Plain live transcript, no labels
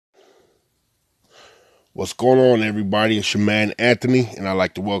What's going on, everybody? It's your man Anthony, and I'd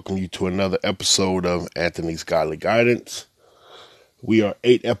like to welcome you to another episode of Anthony's Godly Guidance. We are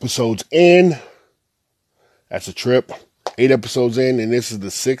 8 episodes in. That's a trip. 8 episodes in, and this is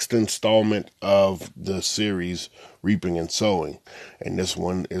the sixth installment of the series Reaping and Sowing. And this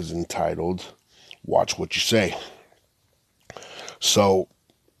one is entitled Watch What You Say. So,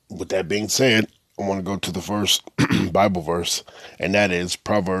 with that being said, I want to go to the first Bible verse, and that is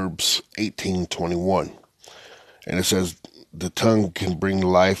Proverbs 18:21. And it says, the tongue can bring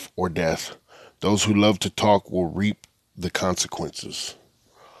life or death. Those who love to talk will reap the consequences.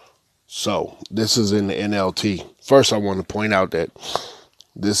 So, this is in the NLT. First, I want to point out that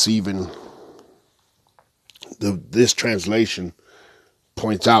this translation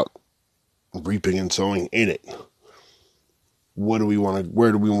points out reaping and sowing in it. Where do we want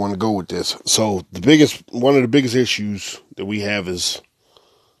to go with this? So, one of the biggest issues that we have is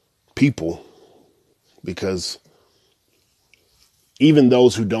people, because even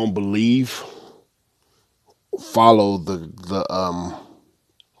those who don't believe follow the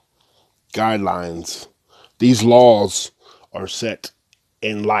guidelines. These laws are set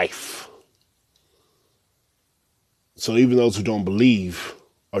in life. So even those who don't believe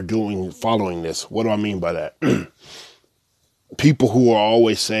are following this. What do I mean by that? People who are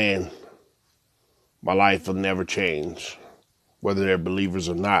always saying, my life will never change, whether they're believers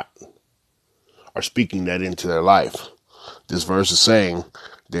or not, are speaking that into their life. This verse is saying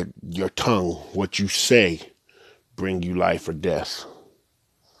that your tongue, what you say, bring you life or death.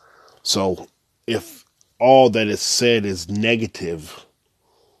 So if all that is said is negative,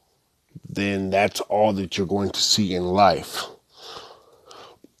 then that's all that you're going to see in life.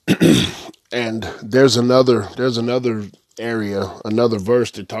 And there's another area, another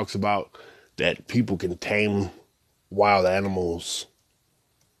verse that talks about that people can tame wild animals,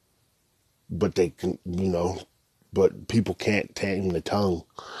 but but people can't tame the tongue.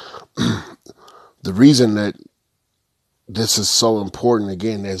 The reason that this is so important,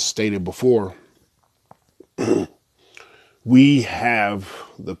 again, as stated before, we have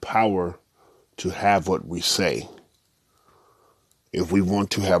the power to have what we say. If we want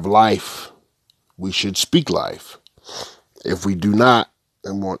to have life, we should speak life. If we do not,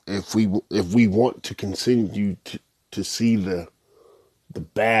 if we want to continue to see the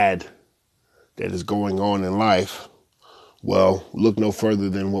bad that is going on in life, well, look no further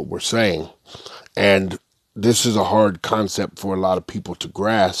than what we're saying. And this is a hard concept for a lot of people to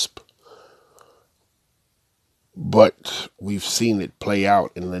grasp, but we've seen it play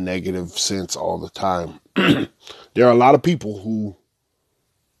out in the negative sense all the time. There are a lot of people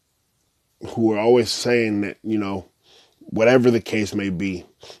who are always saying that, whatever the case may be,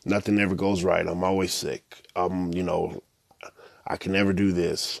 nothing ever goes right. I'm always sick. I can never do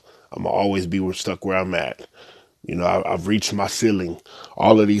this. I'm always be stuck where I'm at. I've reached my ceiling.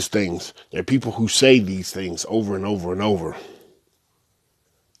 All of these things. There are people who say these things over and over and over.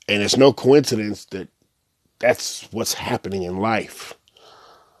 And it's no coincidence that that's what's happening in life.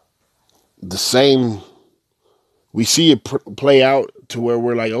 The same, we see it play out to where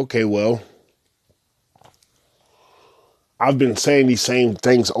we're like, okay, well, I've been saying these same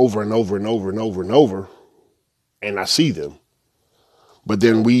things over and over and over and over and over, and I see them. But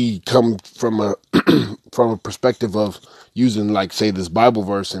then we come from a from a perspective of using, like, say, this Bible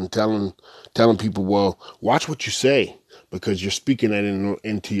verse and telling people, well, watch what you say, because you're speaking that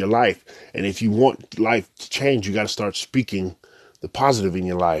into your life. And if you want life to change, you got to start speaking the positive in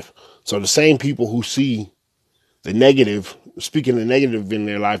your life. So the same people who see the negative, speaking the negative in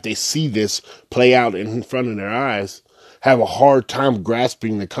their life, they see this play out in front of their eyes, have a hard time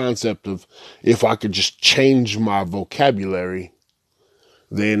grasping the concept of, if I could just change my vocabulary,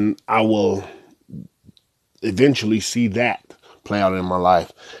 then I will eventually see that play out in my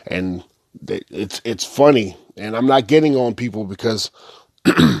life. And it's funny, and I'm not getting on people, because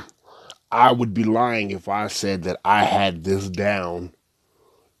I would be lying if I said that I had this down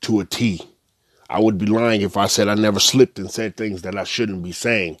to a T. I would be lying if I said I never slipped and said things that I shouldn't be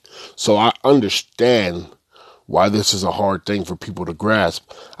saying. So I understand why this is a hard thing for people to grasp.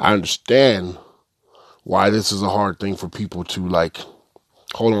 I understand why this is a hard thing for people to, like,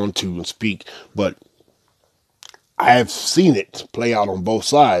 hold on to and speak. But I have seen it play out on both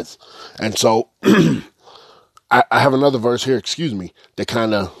sides. And so I have another verse here, that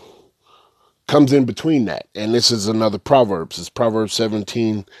kind of comes in between that. And this is another Proverbs. It's Proverbs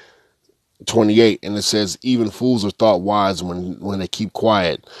 17:28, and it says, even fools are thought wise when they keep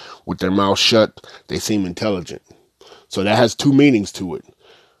quiet. With their mouth shut, they seem intelligent. So that has two meanings to it.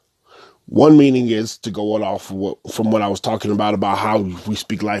 One meaning is to go off from what I was talking about how we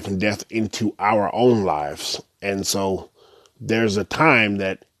speak life and death into our own lives. And so there's a time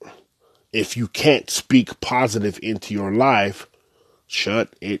that if you can't speak positive into your life,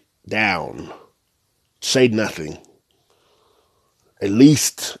 shut it down. Say nothing.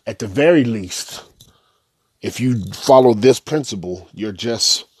 At the very least, if you follow this principle,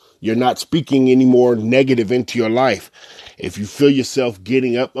 you're not speaking any more negative into your life. If you feel yourself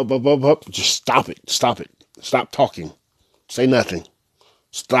getting up, just stop it. Stop it. Stop talking. Say nothing.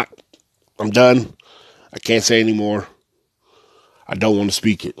 Stop. I'm done. I can't say anymore. I don't want to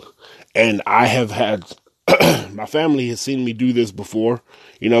speak it. And I have had, my family has seen me do this before.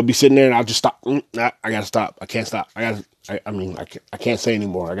 Be sitting there and I'll just stop. I gotta stop. I can't stop. I can't say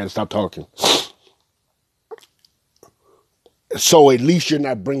anymore. I gotta stop talking. So at least you're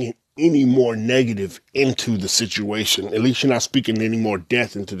not bringing any more negative into the situation. At least you're not speaking any more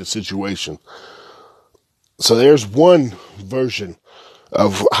death into the situation. So there's one version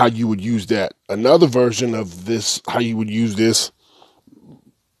of how you would use that. Another version of this, how you would use this,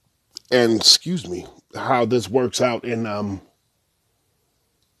 and how this works out in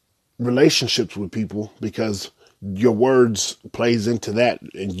relationships with people, because your words plays into that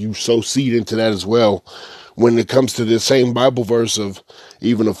and you sow seed into that as well. When it comes to this same Bible verse of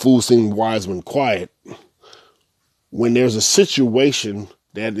even a fool seems wise when quiet, when there's a situation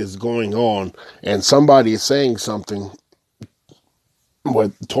that is going on and somebody is saying something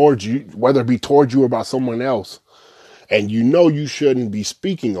towards you, whether it be towards you or about someone else, and you shouldn't be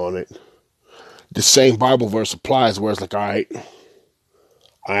speaking on it, the same Bible verse applies where it's like, all right,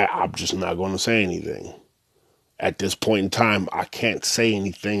 I'm just not going to say anything. At this point in time, I can't say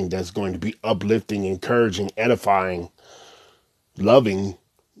anything that's going to be uplifting, encouraging, edifying, loving,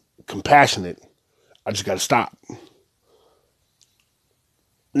 compassionate. I just got to stop.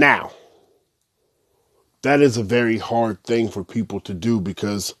 Now, that is a very hard thing for people to do,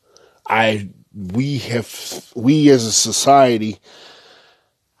 because we as a society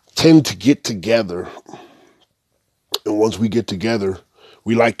tend to get together. And once we get together,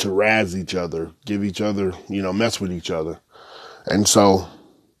 we like to razz each other, give each other, mess with each other. And so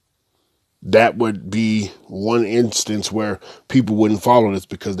that would be one instance where people wouldn't follow this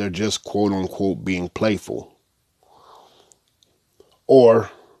because they're just quote unquote being playful.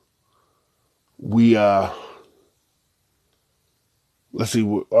 Or let's see,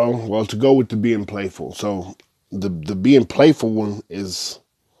 to go with the being playful. So the being playful one is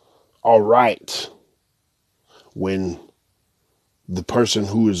all right when the person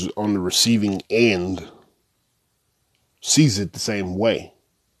who is on the receiving end sees it the same way.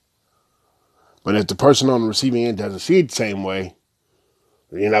 But if the person on the receiving end doesn't see it the same way,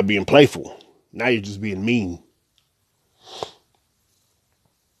 you're not being playful. Now you're just being mean.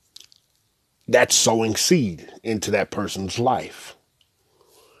 That's sowing seed into that person's life.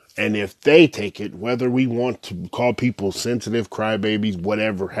 And if they take it, whether we want to call people sensitive, crybabies,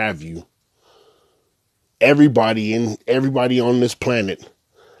 whatever have you, everybody on this planet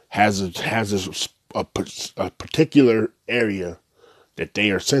has a particular area that they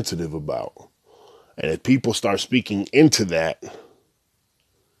are sensitive about. And if people start speaking into that,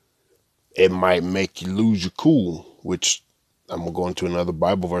 it might make you lose your cool, which I'm going to go into another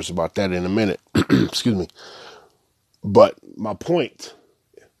Bible verse about that in a minute. Excuse me. But my point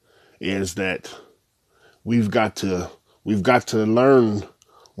is that we've got to learn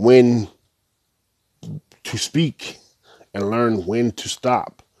when to speak and learn when to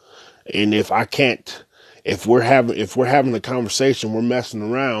stop. And if we're having a conversation, we're messing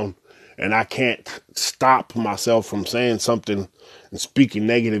around, and I can't stop myself from saying something and speaking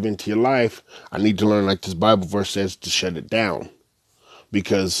negative into your life, I need to learn, like this Bible verse says, to shut it down.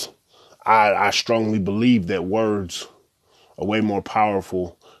 Because I strongly believe that words are way more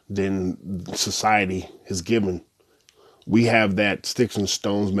powerful than society has given. We have that sticks and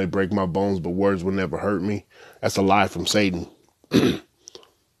stones may break my bones, but words will never hurt me. That's a lie from Satan.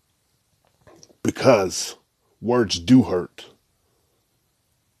 Because words do hurt.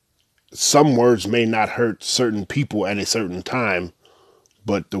 Some words may not hurt certain people at a certain time,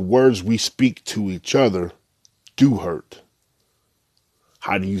 but the words we speak to each other do hurt.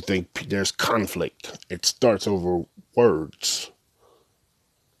 How do you think there's conflict? It starts over words.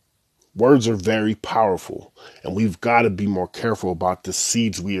 Words are very powerful, and we've got to be more careful about the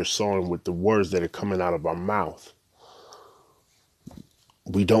seeds we are sowing with the words that are coming out of our mouth.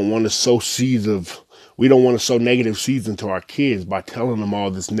 We don't want to sow negative seeds into our kids by telling them all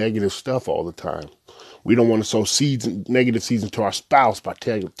this negative stuff all the time. We don't want to sow negative seeds into our spouse by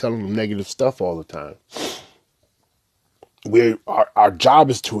telling them negative stuff all the time. Our job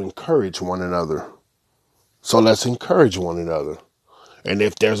is to encourage one another. So let's encourage one another. And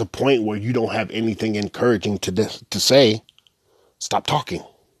if there's a point where you don't have anything encouraging to say, stop talking.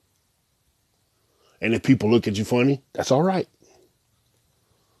 And if people look at you funny, that's all right.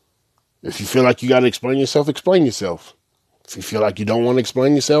 If you feel like you got to explain yourself, explain yourself. If you feel like you don't want to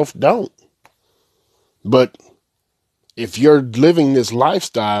explain yourself, don't. But if you're living this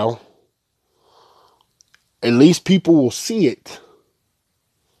lifestyle, at least people will see it.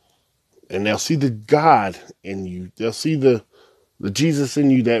 And they'll see the God in you. They'll see the Jesus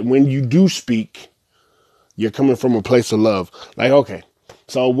in you, that when you do speak, you're coming from a place of love. Like, okay,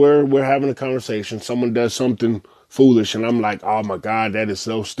 so we're having a conversation. Someone does something foolish, and I'm like, oh my God, that is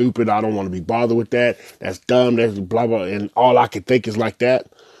so stupid. I don't want to be bothered with that. That's dumb. That's blah, blah. And all I can think is like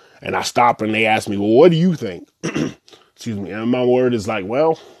that. And I stop and they ask me, well, what do you think? Excuse me. And my word is like,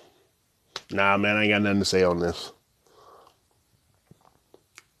 well, nah, man, I ain't got nothing to say on this.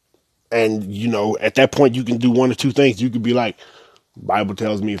 And, you know, at that point, you can do one or two things. You could be like, Bible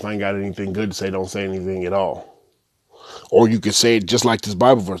tells me if I ain't got anything good to say, don't say anything at all. Or you could say it just like this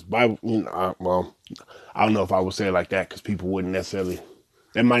Bible verse. Well, I don't know if I would say it like that because people wouldn't necessarily.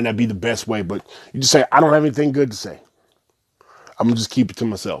 That might not be the best way, but you just say, I don't have anything good to say. I'm going to just keep it to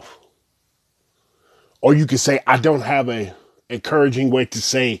myself. Or you could say, I don't have a encouraging way to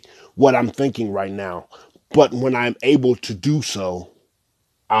say what I'm thinking right now. But when I'm able to do so,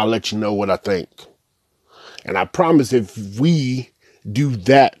 I'll let you know what I think. And I promise if we do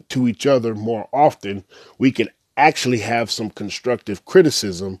that to each other more often, we can actually have some constructive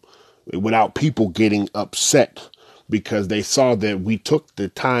criticism without people getting upset because they saw that we took the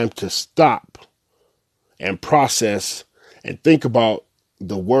time to stop and process and think about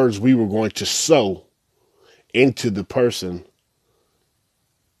the words we were going to sow into the person.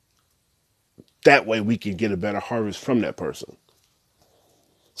 That way we can get a better harvest from that person.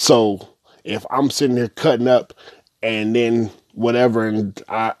 So if I'm sitting there cutting up and then whatever, and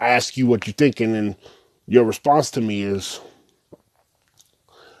I ask you what you're thinking, and your response to me is,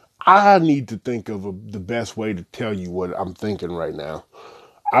 I need to think of the best way to tell you what I'm thinking right now.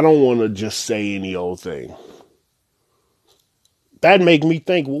 I don't want to just say any old thing. That make me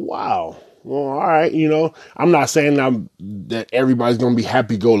think, well, wow. Well, all right, you know, I'm not saying that everybody's going to be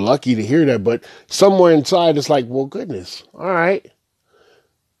happy-go-lucky to hear that, but somewhere inside it's like, well, goodness, all right.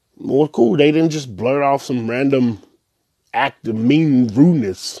 Well, cool. They didn't just blurt off some random act of mean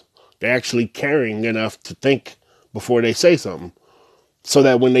rudeness. They're actually caring enough to think before they say something. So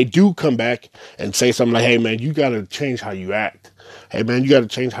that when they do come back and say something like, hey, man, you got to change how you act. Hey, man, you got to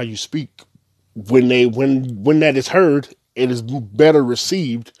change how you speak. When that is heard, it is better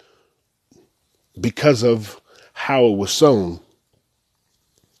received because of how it was sown.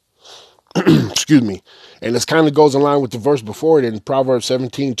 Excuse me. And this kind of goes in line with the verse before it in Proverbs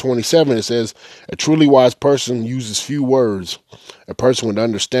 17:27. It says, a truly wise person uses few words. A person with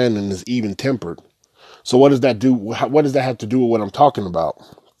understanding is even tempered. So what does that do? What does that have to do with what I'm talking about?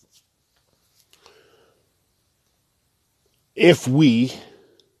 If we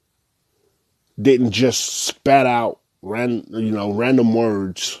didn't just spat out random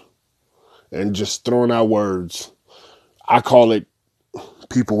words and just throwing out words, I call it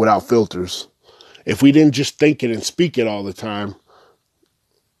people without filters. If we didn't just think it and speak it all the time,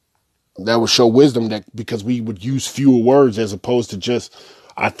 that would show wisdom, that because we would use fewer words as opposed to just,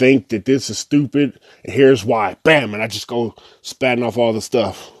 I think that this is stupid and here's why. Bam, and I just go spatting off all the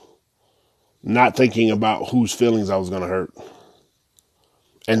stuff, not thinking about whose feelings I was going to hurt.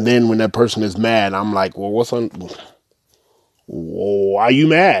 And then when that person is mad, I'm like, well, why are you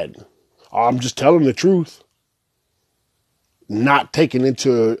mad? Oh, I'm just telling the truth. Not taking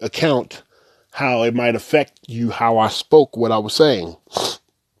into account how it might affect you, how I spoke, what I was saying.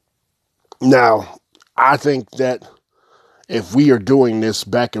 Now, I think that if we are doing this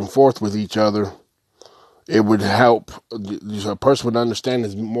back and forth with each other, it would help. A person would understand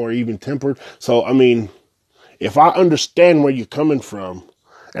is more even tempered. So, I mean, if I understand where you're coming from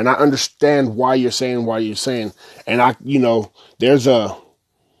and I understand why you're saying, and there's a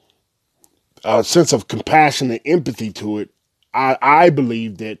sense of compassion and empathy to it, I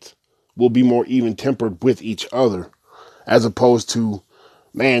believe that we'll be more even tempered with each other, as opposed to,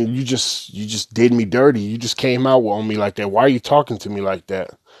 man, you just did me dirty. You just came out on me like that. Why are you talking to me like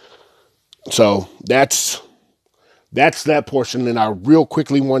that? So that's that portion. And I real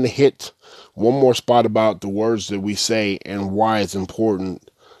quickly want to hit one more spot about the words that we say and why it's important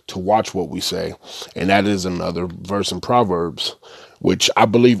to watch what we say. And that is another verse in Proverbs, which I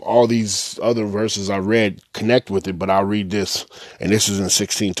believe all these other verses I read connect with it, but I'll read this. And this is in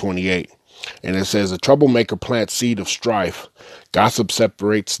 16:28. And it says, a troublemaker plants seed of strife. Gossip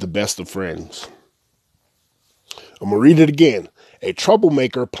separates the best of friends. I'm going to read it again. A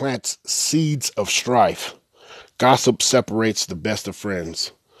troublemaker plants seeds of strife. Gossip separates the best of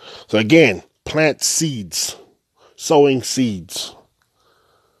friends. So again, plant seeds, sowing seeds.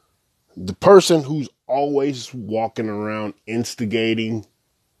 The person who's always walking around instigating,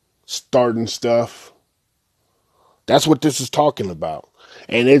 starting stuff, that's what this is talking about.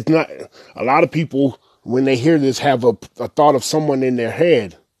 And it's not, a lot of people, when they hear this, have a thought of someone in their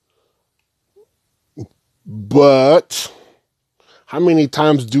head. But how many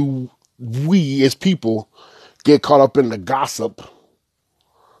times do we as people get caught up in the gossip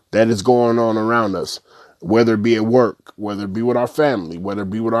that is going on around us? Whether it be at work, whether it be with our family, whether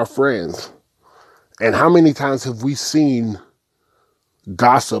it be with our friends. And how many times have we seen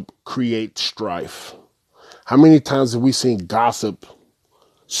gossip create strife? How many times have we seen gossip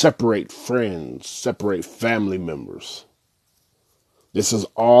separate friends, separate family members? This is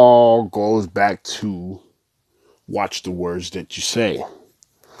all goes back to watch the words that you say.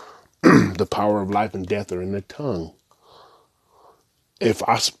 The power of life and death are in the tongue. If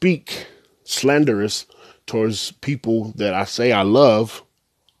I speak slanderous towards people that I say I love,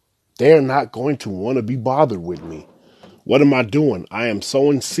 they're not going to want to be bothered with me. What am I doing? I am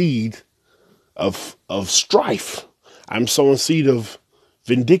sowing seed of strife. I'm sowing seed of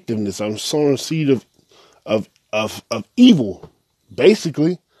vindictiveness. I'm sowing seed of evil,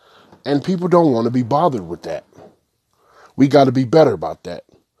 basically. And people don't want to be bothered with that. We got to be better about that.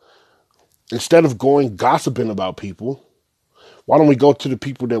 Instead of going gossiping about people, why don't we go to the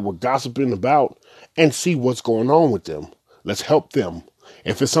people that we're gossiping about and see what's going on with them? Let's help them.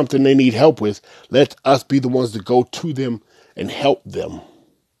 If it's something they need help with, let us be the ones to go to them and help them,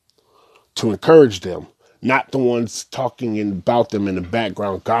 to encourage them, not the ones talking about them in the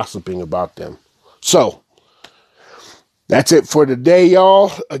background, gossiping about them. So that's it for today,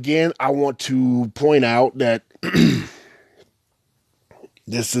 y'all. Again, I want to point out that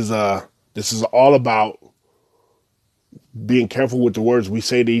this is all about being careful with the words we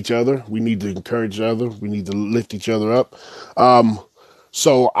say to each other. We need to encourage each other. We need to lift each other up.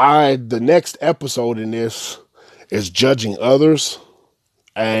 So the next episode in this is judging others,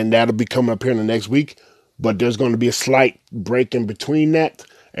 and that'll be coming up here in the next week. But there's going to be a slight break in between that,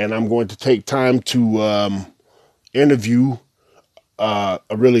 and I'm going to take time to interview a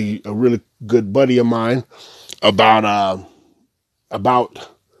really good buddy of mine about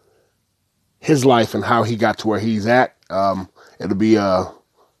his life and how he got to where he's at. It'll be a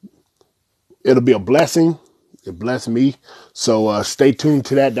blessing. It blessed me. So stay tuned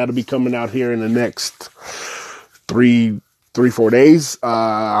to that. That'll be coming out here in the next 3-4 days.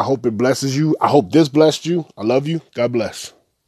 I hope it blesses you. I hope this blessed you. I love you. God bless.